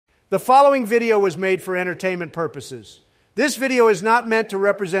The following video was made for entertainment purposes. This video is not meant to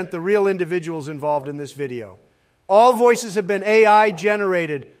represent the real individuals involved in this video. All voices have been AI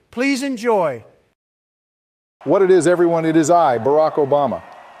generated. Please enjoy. What it is, everyone, it is I, Barack Obama,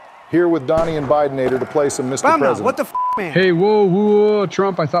 here with Donnie and Bidenator to play some Mr. President. What the man? Hey, whoa,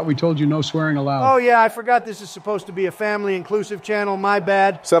 Trump, I thought we told you no swearing allowed. Oh yeah, I forgot this is supposed to be a family-inclusive channel, my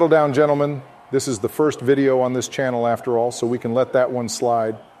bad. Settle down, gentlemen. This is the first video on this channel after all, so we can let that one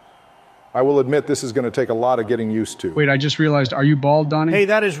slide. I will admit this is going to take a lot of getting used to. Wait, I just realized, are you bald, Donnie? Hey,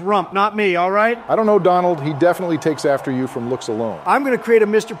 that is Rump, not me, all right? I don't know, Donald. He definitely takes after you from looks alone. I'm going to create a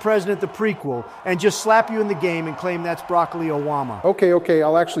Mr. President the prequel and just slap you in the game and claim that's Broccoli Obama. Okay,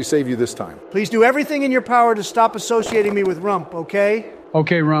 I'll actually save you this time. Please do everything in your power to stop associating me with Rump, okay?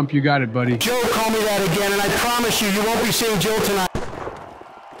 Okay, Rump, you got it, buddy. Joe, call me that again, and I promise you, you won't be seeing Jill tonight.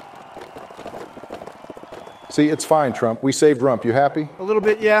 See, it's fine, Trump. We saved Rump. You happy? A little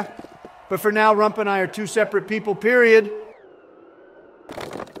bit, yeah. But for now, Rump and I are two separate people, period.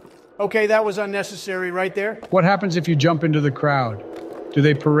 Okay, that was unnecessary right there. What happens if you jump into the crowd? Do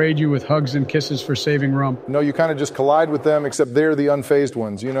they parade you with hugs and kisses for saving Rump? No, you kind of just collide with them, except they're the unfazed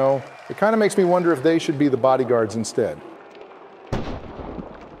ones, you know? It kind of makes me wonder if they should be the bodyguards instead.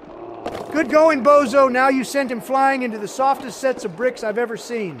 Good going, bozo. Now you sent him flying into the softest sets of bricks I've ever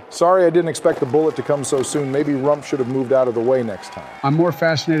seen. Sorry I didn't expect the bullet to come so soon. Maybe Rump should have moved out of the way next time. I'm more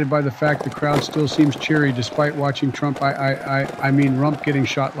fascinated by the fact the crowd still seems cheery despite watching Trump, I mean Rump getting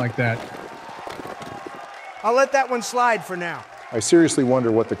shot like that. I'll let that one slide for now. I seriously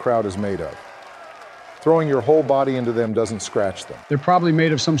wonder what the crowd is made of. Throwing your whole body into them doesn't scratch them. They're probably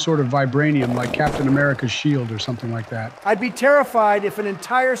made of some sort of vibranium, like Captain America's shield or something like that. I'd be terrified if an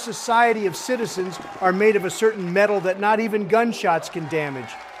entire society of citizens are made of a certain metal that not even gunshots can damage.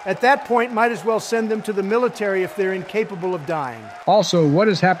 At that point, might as well send them to the military if they're incapable of dying. Also, what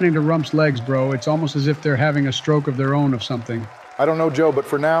is happening to Rump's legs, bro? It's almost as if they're having a stroke of their own of something. I don't know, Joe, but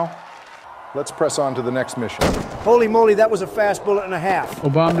for now, let's press on to the next mission. Holy moly, that was a fast bullet and a half.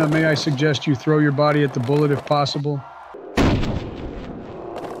 Obama, may I suggest you throw your body at the bullet if possible?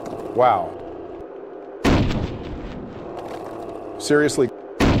 Wow. Seriously?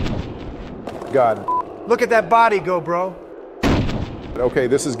 God. Look at that body go, bro. Okay,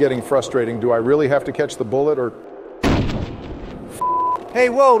 this is getting frustrating. Do I really have to catch the bullet or... Hey,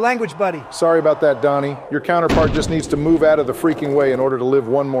 whoa, language buddy. Sorry about that, Donnie. Your counterpart just needs to move out of the freaking way in order to live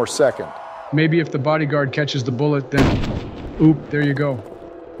one more second. Maybe if the bodyguard catches the bullet, then... Oop, there you go.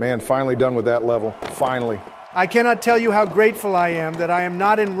 Man, finally done with that level. Finally. I cannot tell you how grateful I am that I am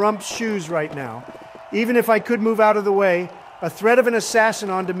not in Rump's shoes right now. Even if I could move out of the way, a threat of an assassin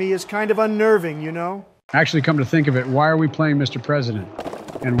onto me is kind of unnerving, you know? Actually, come to think of it, why are we playing Mr. President?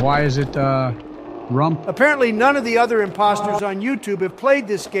 And why is it, Rump? Apparently none of the other imposters on YouTube have played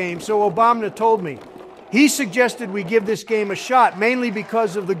this game, so Obama told me. He suggested we give this game a shot, mainly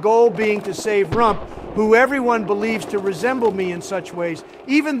because of the goal being to save Rump, who everyone believes to resemble me in such ways,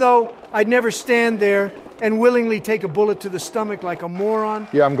 even though I'd never stand there and willingly take a bullet to the stomach like a moron.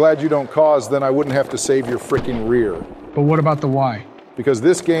 Yeah, I'm glad you don't cause, then I wouldn't have to save your freaking rear. But what about the why? Because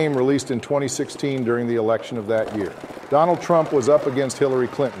this game released in 2016 during the election of that year. Donald Trump was up against Hillary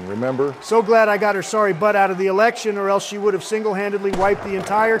Clinton, remember? So glad I got her sorry butt out of the election, or else she would have single-handedly wiped the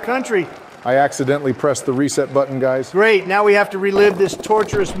entire country. I accidentally pressed the reset button, guys. Great, now we have to relive this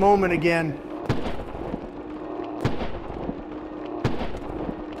torturous moment again.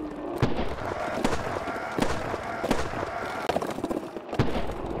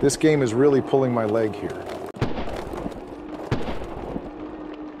 This game is really pulling my leg here.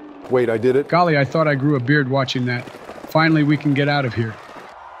 Wait, I did it? Golly, I thought I grew a beard watching that. Finally, we can get out of here.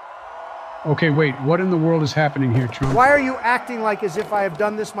 Okay, wait, what in the world is happening here, Trump? Why are you acting like as if I have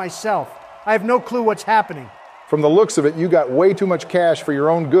done this myself? I have no clue what's happening. From the looks of it, you got way too much cash for your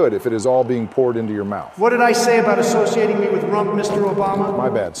own good if it is all being poured into your mouth. What did I say about associating me with Rump, Mr. Obama? My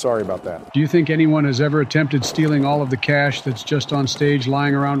bad, sorry about that. Do you think anyone has ever attempted stealing all of the cash that's just on stage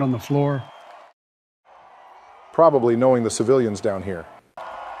lying around on the floor? Probably knowing the civilians down here.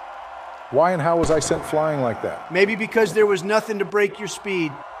 Why and how was I sent flying like that? Maybe because there was nothing to break your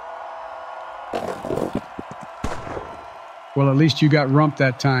speed. Well, at least you got Rump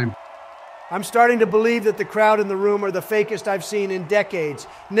that time. I'm starting to believe that the crowd in the room are the fakest I've seen in decades.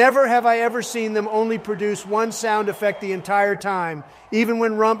 Never have I ever seen them only produce one sound effect the entire time, even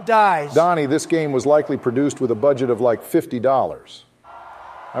when Rump dies. Donnie, this game was likely produced with a budget of like $50.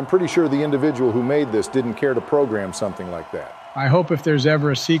 I'm pretty sure the individual who made this didn't care to program something like that. I hope if there's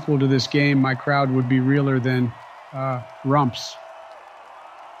ever a sequel to this game, my crowd would be realer than, Rump's.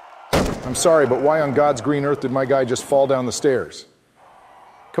 I'm sorry, but why on God's green earth did my guy just fall down the stairs?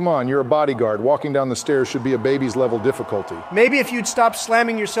 Come on, you're a bodyguard. Walking down the stairs should be a baby's level difficulty. Maybe if you'd stop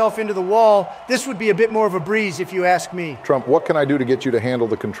slamming yourself into the wall, this would be a bit more of a breeze if you ask me. Trump, what can I do to get you to handle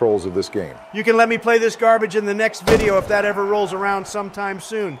the controls of this game? You can let me play this garbage in the next video if that ever rolls around sometime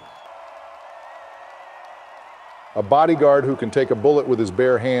soon. A bodyguard who can take a bullet with his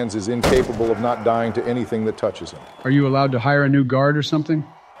bare hands is incapable of not dying to anything that touches him. Are you allowed to hire a new guard or something?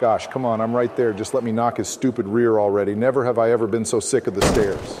 Gosh, come on, I'm right there. Just let me knock his stupid rear already. Never have I ever been so sick of the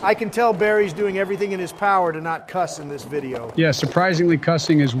stairs. I can tell Barry's doing everything in his power to not cuss in this video. Yeah, surprisingly,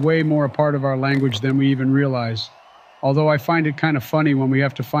 cussing is way more a part of our language than we even realize. Although I find it kind of funny when we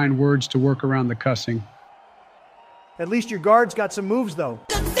have to find words to work around the cussing. At least your guard's got some moves, though.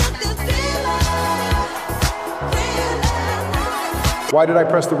 Why did I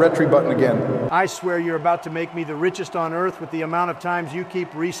press the retry button again? I swear you're about to make me the richest on earth with the amount of times you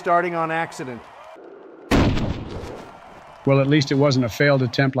keep restarting on accident. Well, at least it wasn't a failed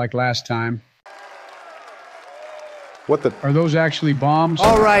attempt like last time. What the? Are those actually bombs?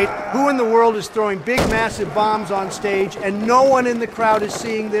 All right, who in the world is throwing big, massive bombs on stage and no one in the crowd is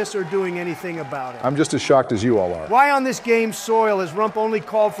seeing this or doing anything about it? I'm just as shocked as you all are. Why on this game's soil has Rump only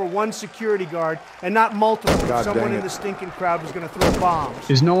called for one security guard and not multiple if someone in the stinking crowd was going to throw bombs?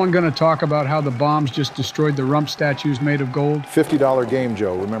 Is no one going to talk about how the bombs just destroyed the Rump statues made of gold? $50 game,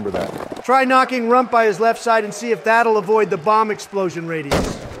 Joe. Remember that. Try knocking Rump by his left side and see if that'll avoid the bomb explosion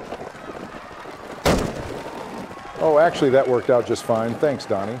radius. Oh, actually, that worked out just fine. Thanks,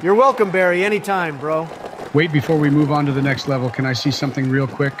 Donnie. You're welcome, Barry. Anytime, bro. Wait, before we move on to the next level, can I see something real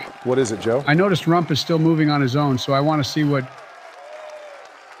quick? What is it, Joe? I noticed Rump is still moving on his own, so I want to see what...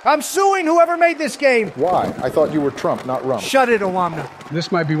 I'm suing whoever made this game. Why? I thought you were Trump, not Rump. Shut it, Owamna.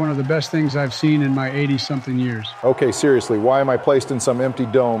 This might be one of the best things I've seen in my 80-something years. Okay, seriously, why am I placed in some empty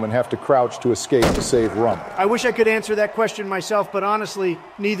dome and have to crouch to escape to save Rump? I wish I could answer that question myself, but honestly,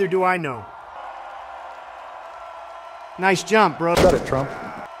 neither do I know. Nice jump, bro. Shut it, Trump.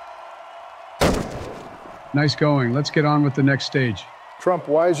 Nice going. Let's get on with the next stage. Trump,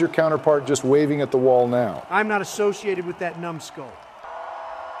 why is your counterpart just waving at the wall now? I'm not associated with that numbskull.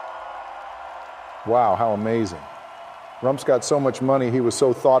 Wow, how amazing. Rump's got so much money, he was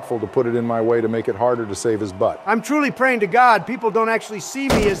so thoughtful to put it in my way to make it harder to save his butt. I'm truly praying to God people don't actually see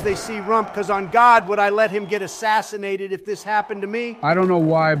me as they see Rump, because on God would I let him get assassinated if this happened to me? I don't know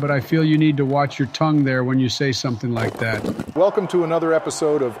why, but I feel you need to watch your tongue there when you say something like that. Welcome to another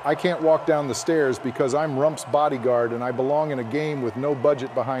episode of I Can't Walk Down the Stairs because I'm Rump's bodyguard and I belong in a game with no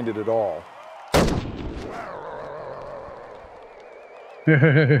budget behind it at all.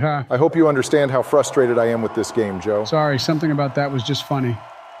 I hope you understand how frustrated I am with this game, Joe. Sorry, something about that was just funny.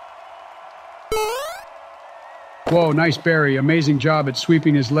 Whoa, nice Barry. Amazing job at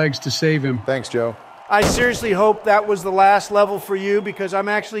sweeping his legs to save him. Thanks, Joe. I seriously hope that was the last level for you, because I'm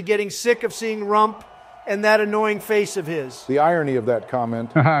actually getting sick of seeing Rump and that annoying face of his. The irony of that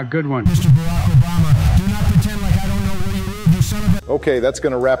comment. Haha, good one. Mr. Barack Obama, do not pretend like I don't know where you live, you son of a... Okay, that's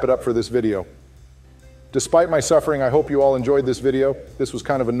going to wrap it up for this video. Despite my suffering, I hope you all enjoyed this video. This was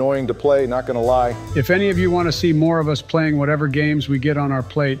kind of annoying to play, not going to lie. If any of you want to see more of us playing whatever games we get on our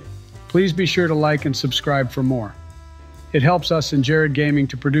plate, please be sure to like and subscribe for more. It helps us in Jared Gaming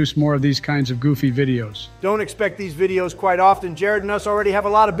to produce more of these kinds of goofy videos. Don't expect these videos quite often. Jared and us already have a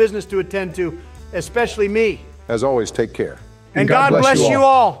lot of business to attend to, especially me. As always, take care. And God bless you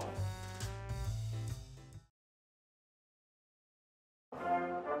all.